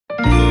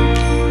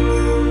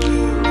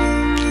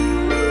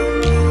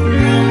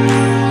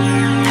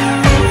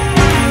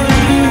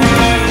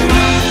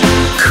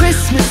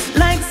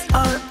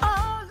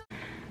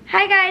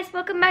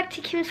welcome back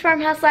to Kim's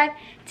Farmhouse Life.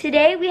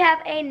 Today we have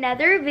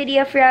another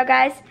video for y'all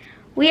guys.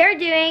 We are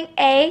doing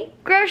a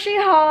grocery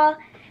haul.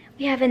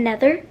 We have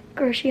another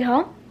grocery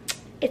haul.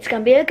 It's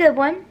gonna be a good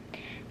one.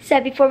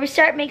 So before we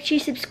start, make sure you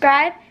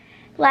subscribe,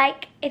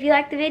 like if you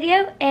like the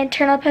video, and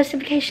turn on post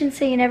notifications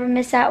so you never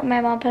miss out when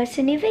my mom posts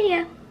a new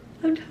video.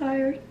 I'm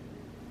tired.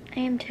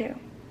 I am too.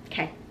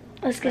 Okay.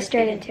 Let's get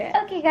straight into it.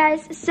 Okay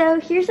guys, so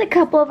here's a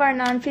couple of our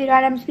non-food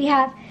items. We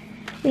have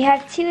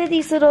two of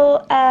these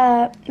little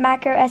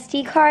macro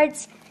SD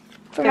cards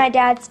for my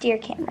dad's deer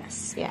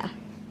cameras. Yeah.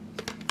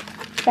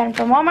 Then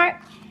from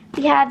Walmart,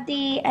 we have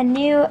a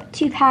new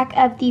 2-pack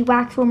of the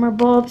wax warmer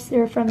bulbs.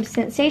 They're from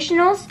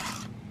Sensationals.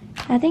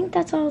 I think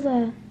that's all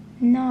the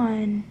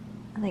non.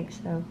 I think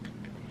so.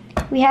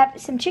 We have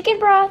some chicken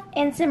broth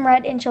and some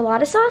red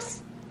enchilada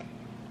sauce.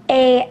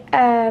 A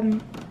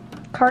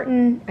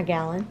carton. A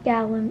gallon.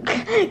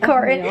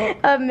 Carton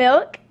of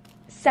milk.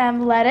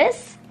 Some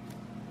lettuce.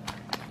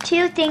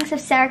 2 things of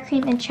sour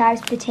cream and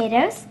chives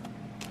potatoes.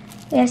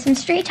 We have some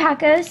street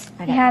tacos.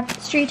 We have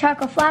street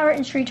taco flour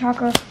and street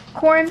taco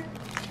corn.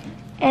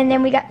 And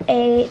then we got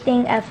a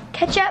thing of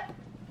ketchup,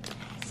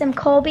 some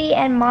Colby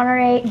and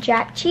Monterey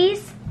Jack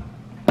cheese,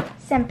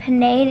 some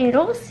penne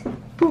noodles,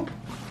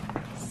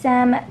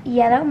 some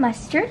yellow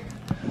mustard.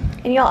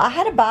 And y'all, I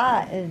had to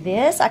buy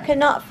this. I could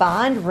not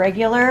find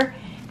regular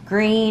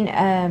green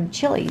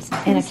chilies in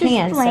a can. This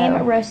is plain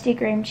roasted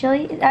green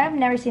chili. I've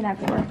never seen that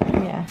before.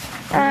 Yeah.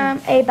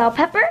 A bell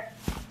pepper.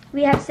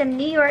 We have some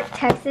New York,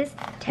 Texas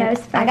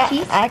toast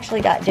cheese. I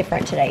actually got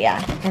different today,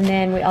 yeah. And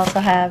then we also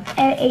have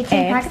an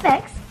 18-pack of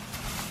eggs.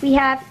 We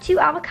have 2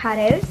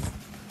 avocados.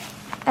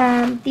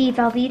 The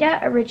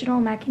Velveeta original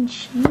mac and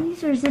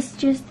cheese, or is this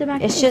just the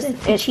mac and cheese?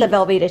 It's the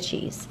Velveeta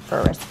cheese for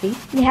a recipe.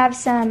 We have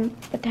some,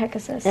 what the heck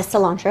is this? That's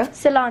cilantro.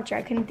 Cilantro,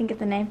 I couldn't think of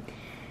the name.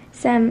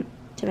 Some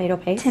tomato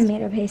paste.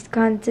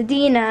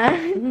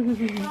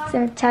 Contadina.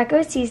 Some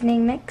taco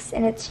seasoning mix,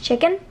 and it's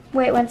chicken.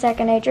 Wait 1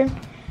 second, Adrian.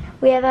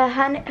 We have a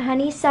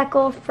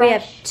honeysuckle fresh. We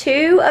have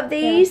 2 of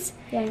these.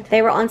 Yeah.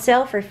 They were on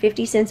sale for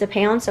 50 cents a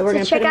pound, so we're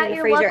going to put them in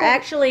the freezer.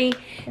 Actually,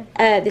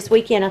 this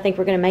weekend I think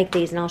we're going to make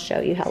these, and I'll show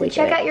you how we do it.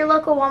 Check out your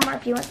local Walmart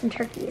if you want some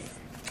turkeys.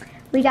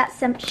 We got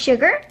some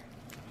sugar,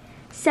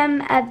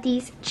 some of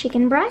these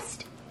chicken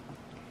breast.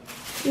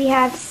 We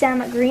have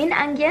some green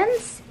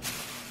onions.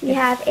 We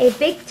have a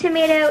big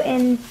tomato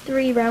and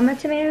 3 Roma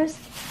tomatoes.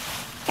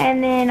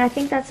 And then I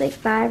think that's like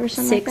 5 or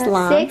something like that. 6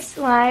 limes. 6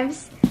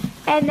 limes.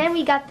 And then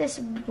we got this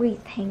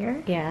wreath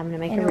hanger. Yeah, I'm going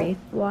to make a wreath.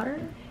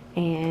 Water.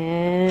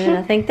 And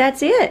I think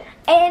that's it.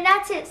 And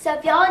that's it. So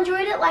if y'all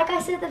enjoyed it, like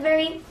I said at the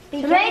very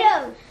beginning.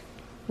 Tomatoes!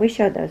 We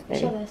showed those,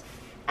 baby.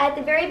 At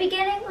the very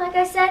beginning, like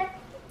I said,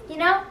 you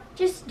know,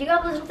 just do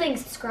all those little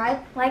things.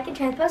 Subscribe, like, and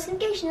turn the post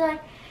notifications on.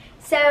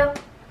 So,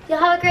 y'all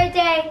have a great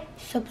day.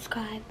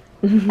 Subscribe.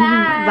 Bye.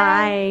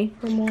 Bye.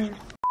 For more.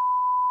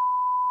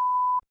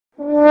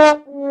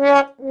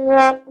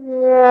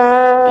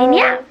 And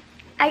yeah,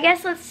 I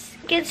guess let's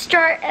get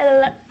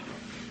started.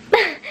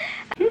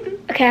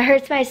 Okay, I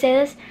heard somebody say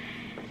this.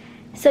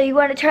 So you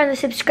want to turn the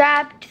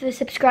subscribe to the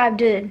subscribe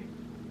to.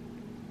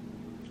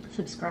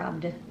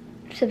 Subscribe to.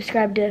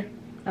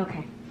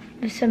 Okay.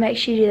 So make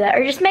sure you do that.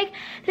 Or just make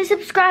the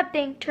subscribe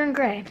thing turn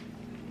gray.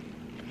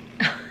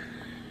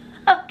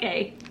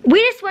 Okay.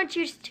 We just want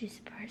you to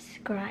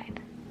subscribe.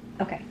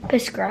 Okay.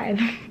 Prescribe.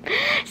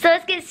 So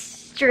let's get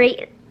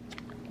straight